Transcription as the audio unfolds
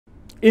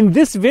In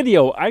this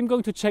video, I'm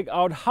going to check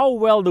out how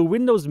well the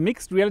Windows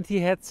mixed reality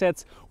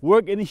headsets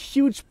work in a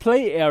huge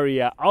play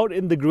area out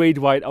in the great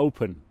wide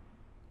open.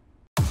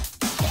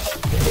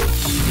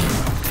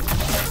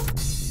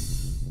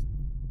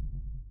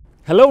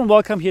 Hello and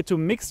welcome here to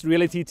Mixed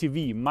Reality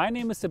TV. My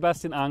name is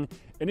Sebastian Ang,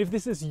 and if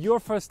this is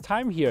your first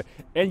time here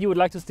and you would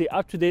like to stay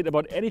up to date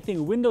about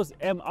anything Windows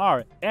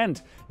MR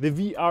and the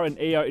VR and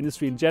AR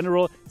industry in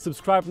general,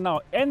 subscribe now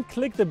and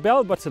click the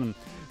bell button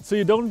so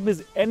you don't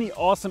miss any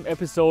awesome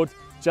episode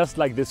just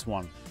like this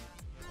one.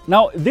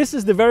 Now, this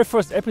is the very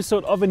first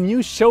episode of a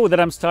new show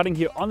that I'm starting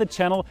here on the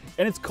channel,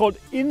 and it's called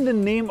In the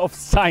Name of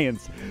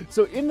Science.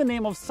 So in the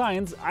name of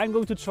science, I'm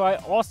going to try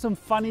awesome,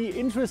 funny,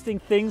 interesting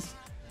things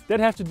that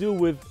have to do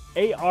with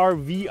AR,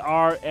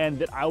 VR, and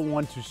that I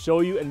want to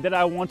show you and that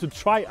I want to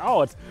try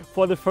out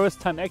for the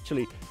first time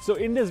actually. So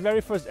in this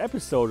very first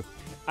episode,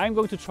 I'm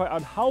going to try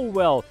out how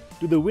well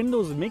do the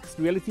Windows mixed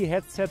reality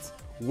headsets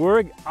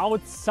work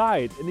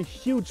outside in a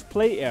huge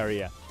play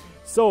area.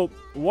 So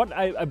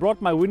I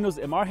brought my Windows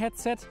MR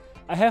headset,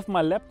 I have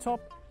my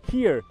laptop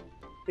here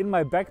in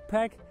my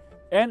backpack,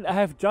 and I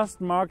have just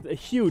marked a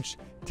huge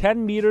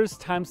 10 meters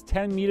times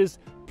 10 meters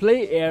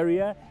play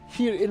area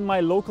here in my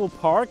local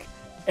park,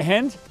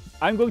 and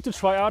I'm going to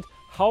try out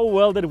how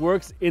well that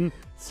works in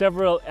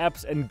several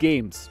apps and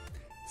games.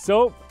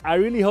 So I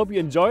really hope you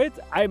enjoy it.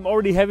 I'm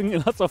already having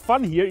lots of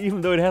fun here, even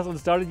though it hasn't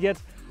started yet.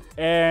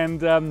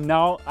 And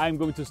now I'm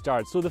going to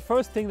start. So the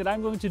first thing that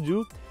I'm going to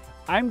do,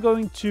 I'm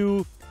going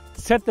to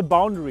set the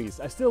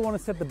boundaries. I still want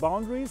to set the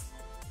boundaries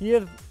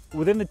here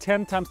within the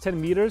 10 times 10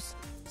 meters.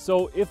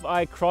 So if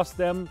I cross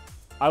them,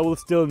 I will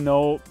still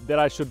know that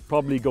I should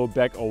probably go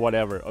back or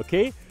whatever,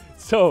 okay?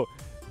 So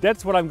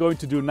that's what I'm going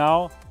to do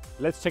now.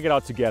 Let's check it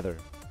out together.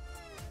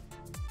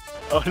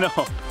 Oh no,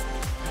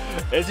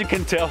 as you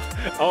can tell,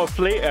 our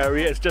play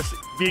area is just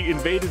being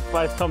invaded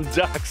by some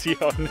ducks here.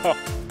 Oh no.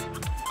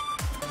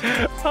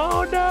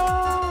 Oh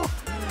no!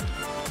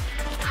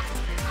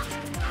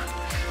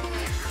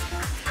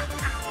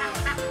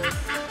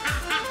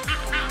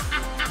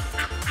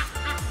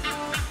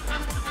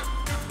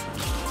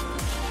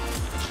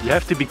 You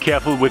have to be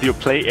careful with your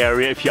play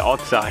area if you're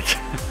outside.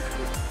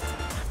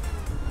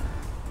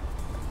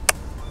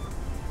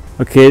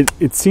 Okay,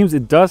 it seems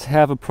it does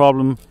have a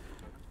problem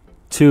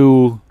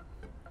to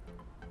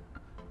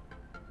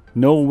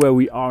know where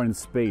we are in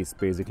space,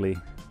 basically.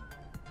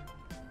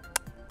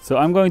 So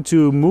I'm going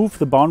to move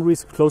the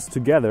boundaries close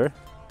together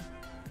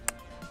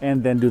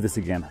and then do this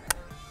again.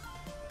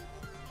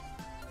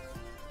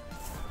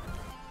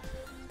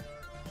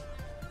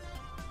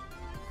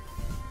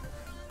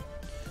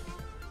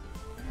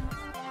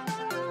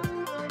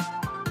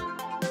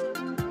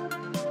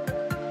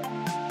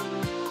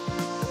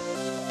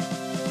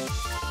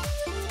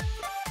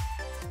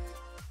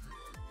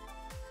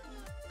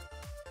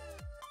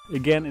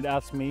 Again,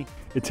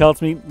 it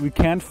tells me we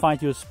can't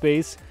find your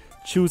space,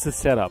 choose a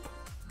setup.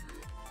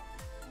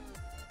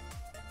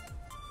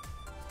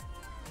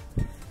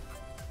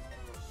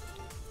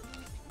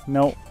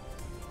 No.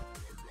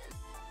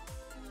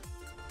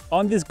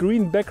 On this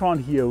green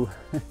background here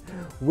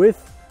with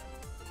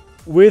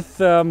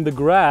the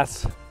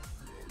grass,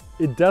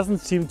 it doesn't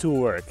seem to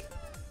work.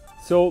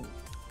 So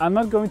I'm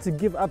not going to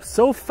give up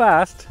so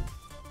fast.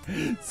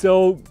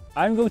 So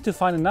I'm going to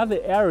find another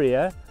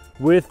area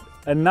with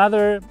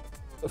another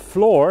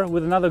floor,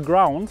 with another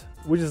ground,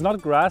 which is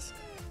not grass,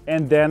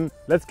 and then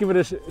let's give it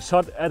a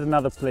shot at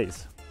another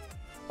place.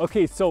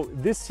 Okay, so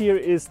this here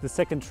is the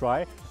second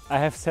try. I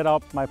have set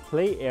up my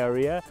play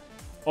area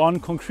on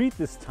concrete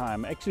this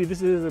time. Actually,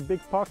 this is a big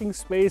parking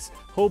space.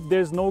 Hope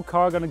there's no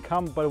car gonna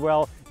come, but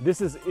well, this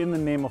is in the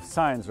name of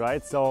science,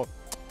 right? So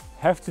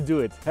have to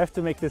do it, have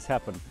to make this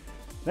happen.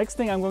 Next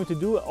thing I'm going to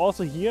do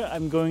also here,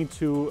 I'm going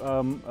to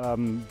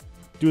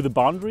do the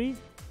boundary,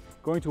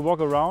 going to walk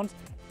around,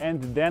 and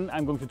then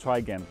I'm going to try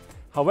again.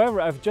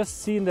 However, I've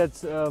just seen that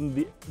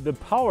the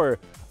power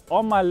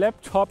on my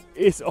laptop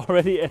is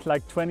already at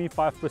like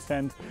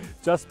 25%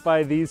 just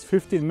by these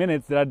 15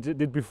 minutes that I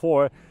did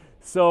before.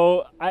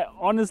 So I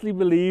honestly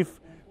believe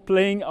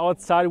playing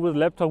outside with a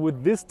laptop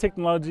with this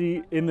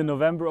technology in the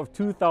November of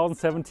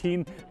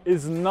 2017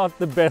 is not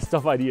the best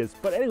of ideas.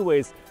 But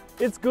anyways,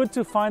 it's good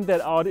to find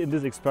that out in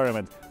this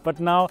experiment. But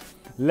now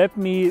let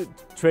me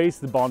trace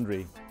the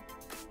boundary.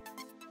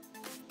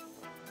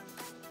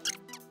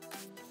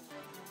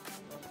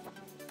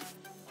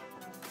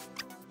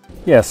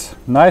 Yes,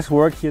 nice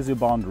work, here's your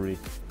boundary.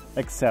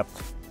 Accept.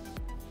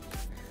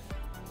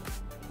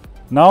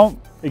 Now,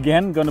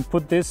 again, gonna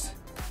put this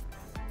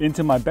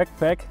into my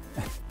backpack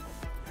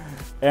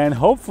and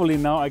hopefully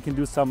now I can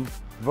do some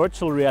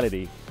virtual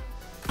reality.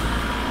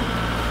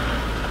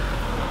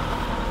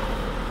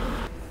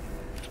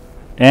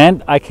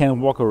 And I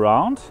can walk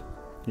around.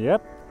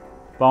 Yep,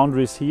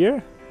 boundaries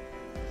here.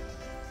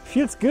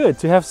 Feels good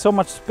to have so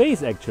much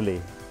space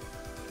actually.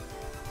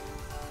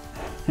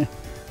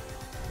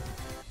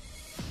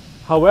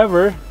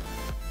 However,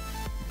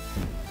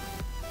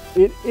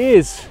 it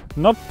is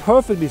not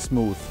perfectly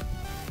smooth.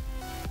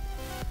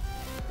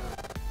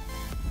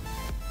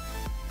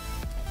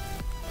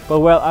 But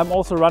well, I'm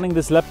also running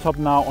this laptop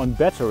now on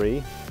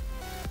battery.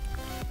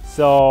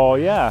 So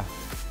yeah.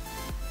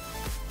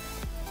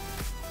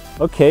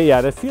 Okay, yeah,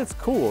 that feels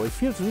cool. It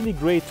feels really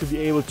great to be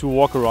able to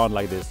walk around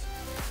like this.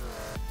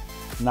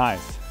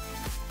 Nice.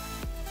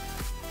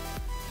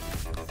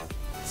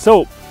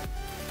 So,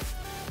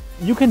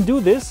 you can do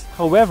this,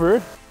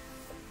 however,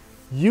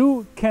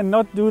 you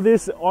cannot do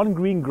this on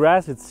green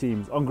grass, it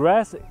seems. On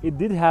grass, it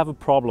did have a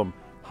problem.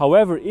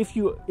 However, if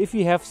you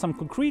have some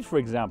concrete, for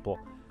example,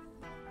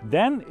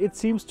 then it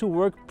seems to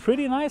work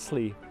pretty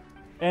nicely.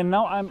 And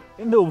now I'm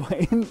in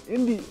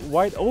the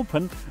wide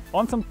open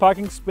on some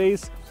parking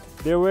space.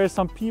 There were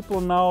some people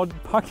now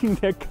parking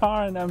their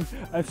car, and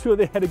I'm sure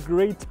they had a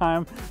great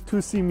time to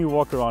see me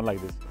walk around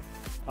like this.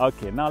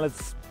 Okay, now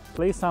let's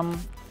play some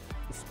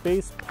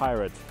Space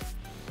Pirate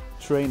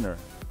Trainer.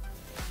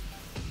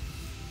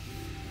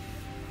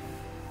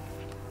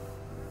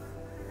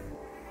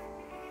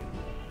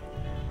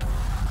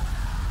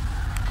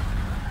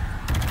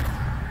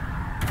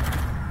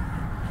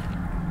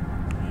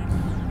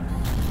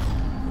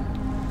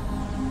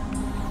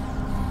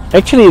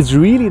 Actually, it's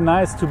really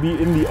nice to be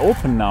in the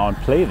open now and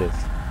play this.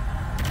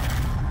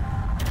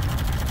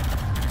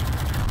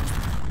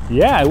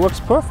 Yeah, it works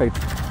perfect.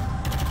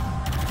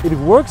 It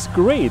works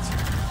great.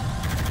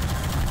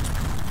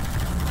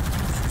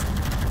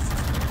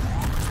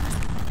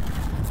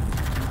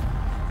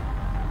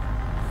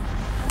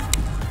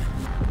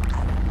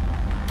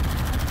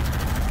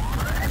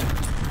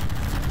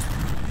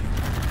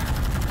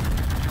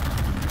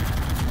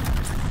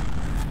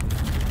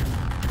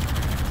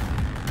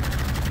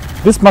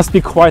 This must be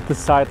quite the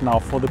sight now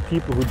for the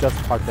people who just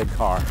parked their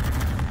car.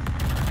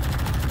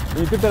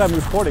 When you get that I'm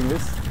recording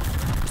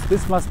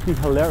this must be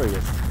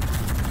hilarious.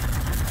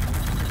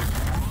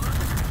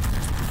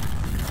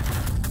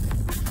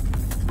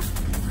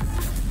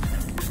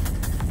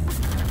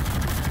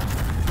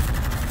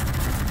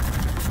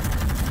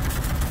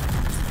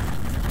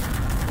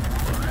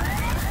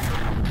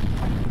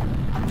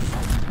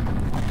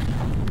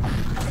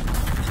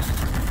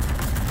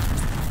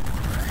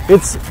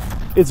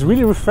 It's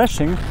really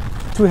refreshing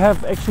to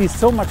have actually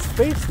so much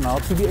space now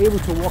to be able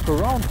to walk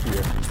around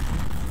here.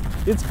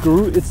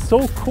 It's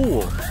so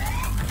cool.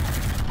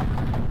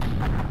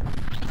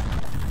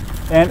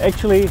 And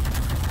actually,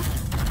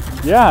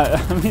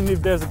 yeah, I mean,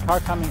 if there's a car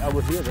coming, I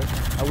will hear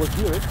it. I will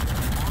hear it.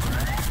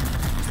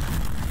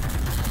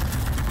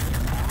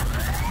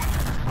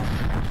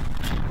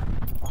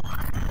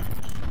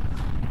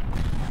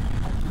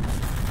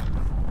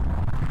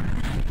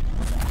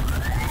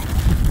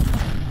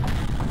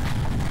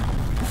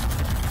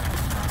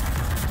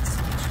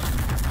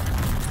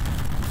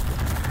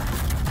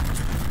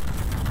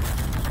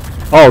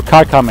 Oh,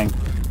 car coming.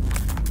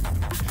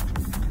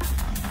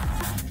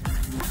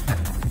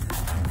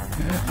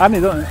 I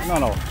mean,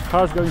 no,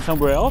 car's going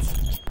somewhere else,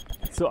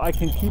 so I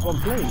can keep on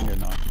playing here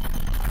now.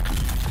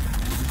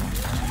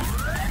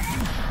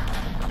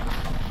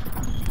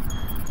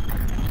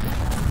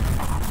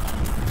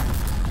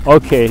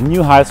 Okay,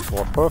 new high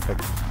score,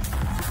 perfect.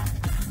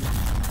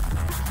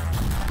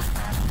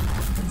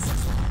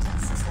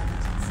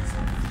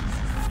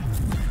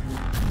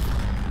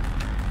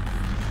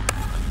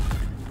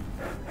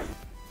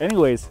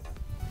 Anyways,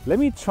 let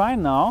me try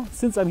now,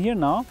 since I'm here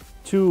now,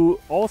 to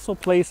also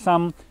play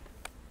some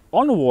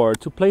Onward,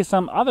 to play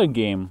some other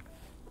game.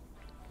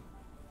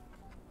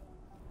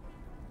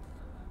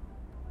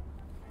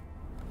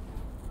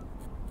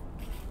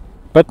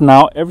 But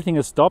now everything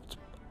is stopped.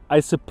 I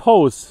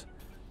suppose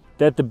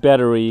that the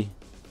battery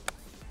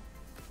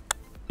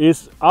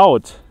is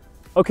out.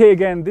 Okay,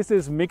 again, this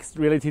is Mixed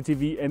Reality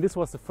TV, and this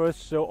was the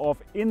first show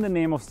of In the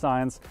Name of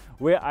Science,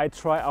 where I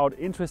try out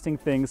interesting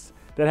things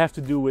that have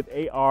to do with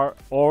AR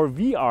or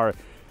VR.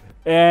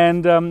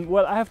 And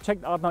well, I have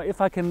checked out now if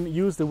I can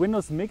use the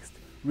Windows Mixed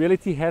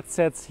Reality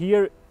headsets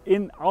here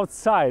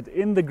outside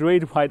in the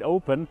great wide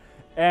open.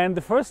 And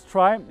the first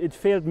try, it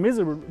failed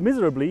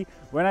miserably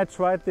when I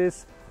tried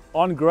this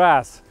on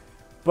grass.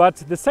 But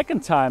the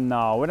second time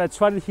now, when I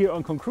tried it here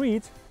on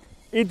concrete,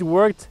 it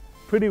worked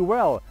pretty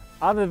well.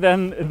 Other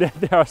than that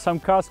there are some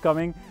cars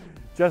coming,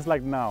 just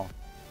like now.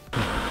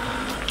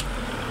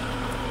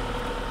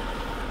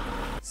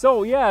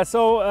 So yeah,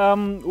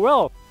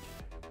 well,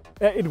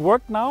 it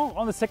worked now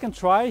on the second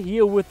try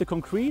here with the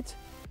concrete.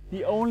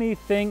 The only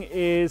thing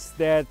is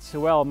that,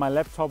 well, my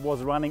laptop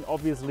was running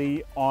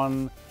obviously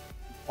on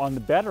the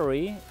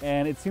battery,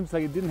 and it seems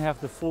like it didn't have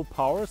the full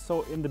power.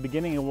 So in the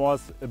beginning it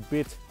was a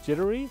bit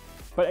jittery,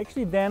 but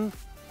actually then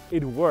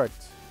it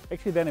worked.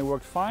 Actually then it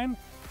worked fine.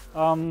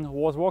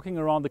 Was walking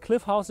around the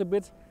cliff house a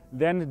bit,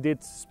 then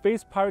did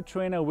Space Pirate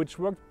Trainer, which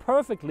worked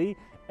perfectly.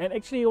 And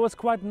actually it was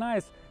quite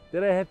nice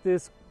that I had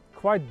this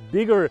quite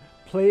bigger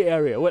play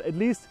area, well, at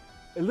least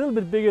a little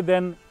bit bigger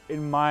than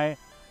in my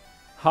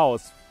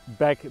house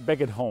back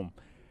at home.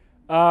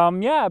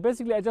 Yeah,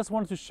 basically I just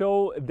wanted to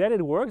show that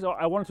it works, or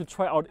I wanted to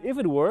try out if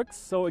it works.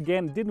 So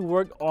again, it didn't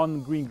work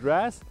on green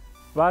grass,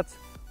 but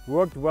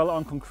worked well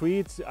on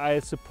concrete. I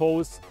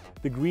suppose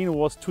the green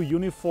was too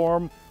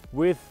uniform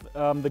with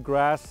the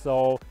grass,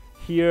 so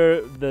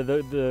Here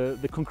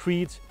the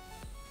concrete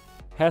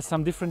has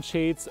some different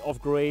shades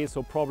of gray,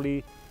 so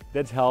probably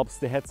that helps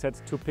the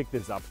headset to pick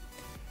this up.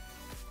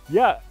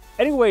 Yeah,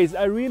 anyways,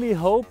 I really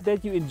hope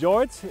that you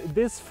enjoyed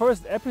this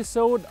first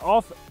episode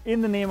of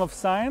In the Name of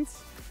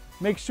Science.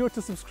 Make sure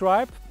to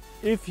subscribe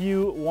if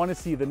you want to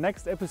see the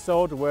next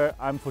episode, where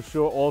I'm for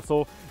sure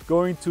also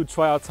going to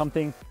try out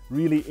something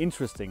really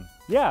interesting.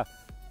 Yeah,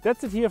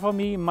 that's it here for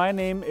me. My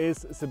name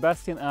is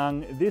Sebastian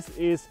Ang. This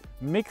is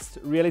Mixed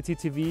Reality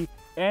TV.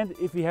 And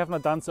if you have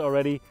not done so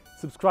already,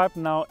 subscribe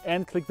now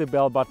and click the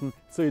bell button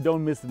so you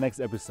don't miss the next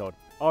episode.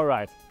 All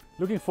right,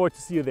 looking forward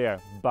to see you there.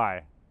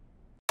 Bye.